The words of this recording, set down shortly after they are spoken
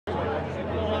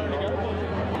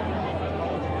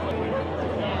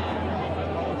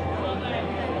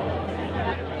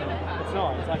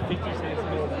50 cents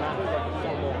more than that.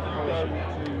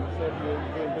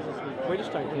 We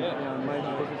just don't get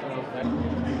major businesses like that.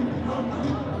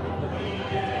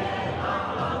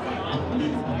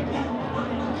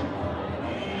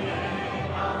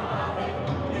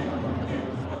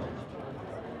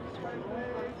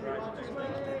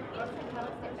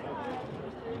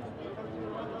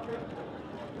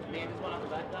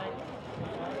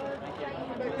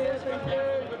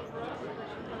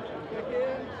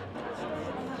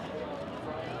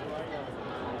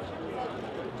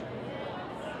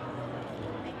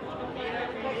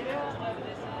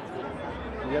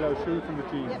 Yellow shoe from the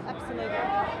team. Yep, absolutely.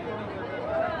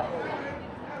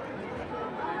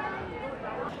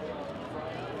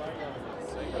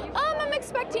 I'm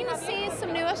expecting to see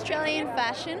some new Australian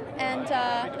fashion, and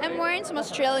I'm wearing some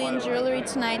Australian jewellery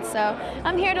tonight, so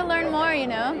I'm here to learn more, you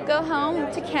know. Go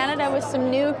home to Canada with some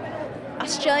new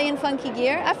Australian funky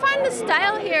gear. I find the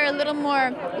style here a little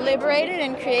more liberated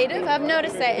and creative. I've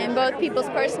noticed that in both people's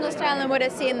personal style and what I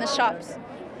see in the shops.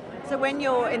 So when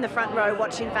you're in the front row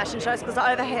watching fashion shows, because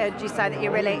I overheard you say that you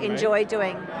really enjoy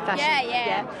doing fashion.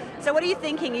 Yeah. So what are you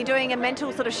thinking? You're doing a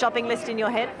mental sort of shopping list in your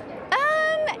head?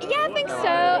 Yeah, I think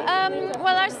so.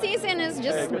 Well, our season is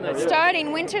just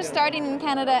starting, winter's starting in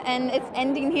Canada and it's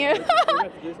ending here.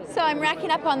 So I'm racking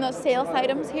up on those sales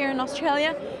items here in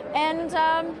Australia. And,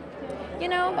 you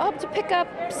know, I hope to pick up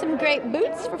some great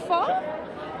boots for fall.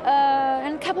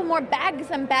 And a couple more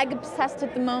bags. I'm bag obsessed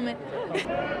at the moment.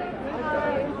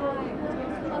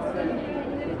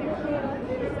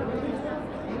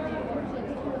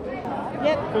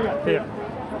 Yep. Here.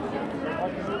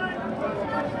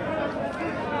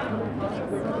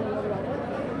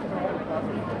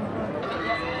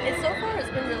 So far it's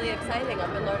been really exciting.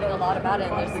 I've been learning a lot about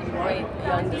it, and there's some great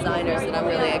young designers that I'm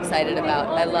really excited about.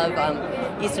 I love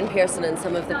Easton Pearson and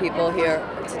some of the people here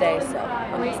today, so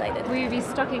I'm excited. Will you be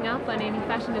stocking up on any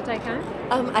fashion to take home?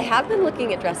 I have been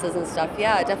looking at dresses and stuff,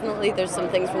 yeah, definitely. There's some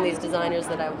things from these designers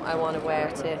that I want to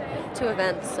wear to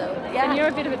events, so yeah. And you're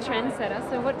a bit of a trendsetter,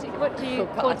 so what do you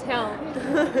foretell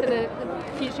for the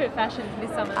future of fashion this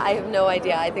summer? I have no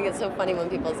idea. I think it's so funny when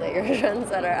people say you're a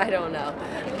trendsetter. I don't know.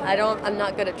 I'm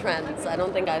not good at trends. I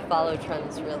don't think I follow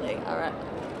trends really. All right.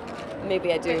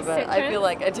 Maybe I do, but I feel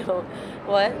like I don't.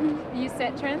 What? You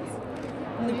set trends?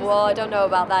 Well, I don't know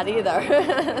about that either.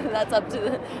 That's up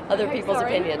to other people's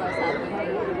opinions. I'm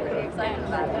pretty excited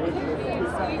about it.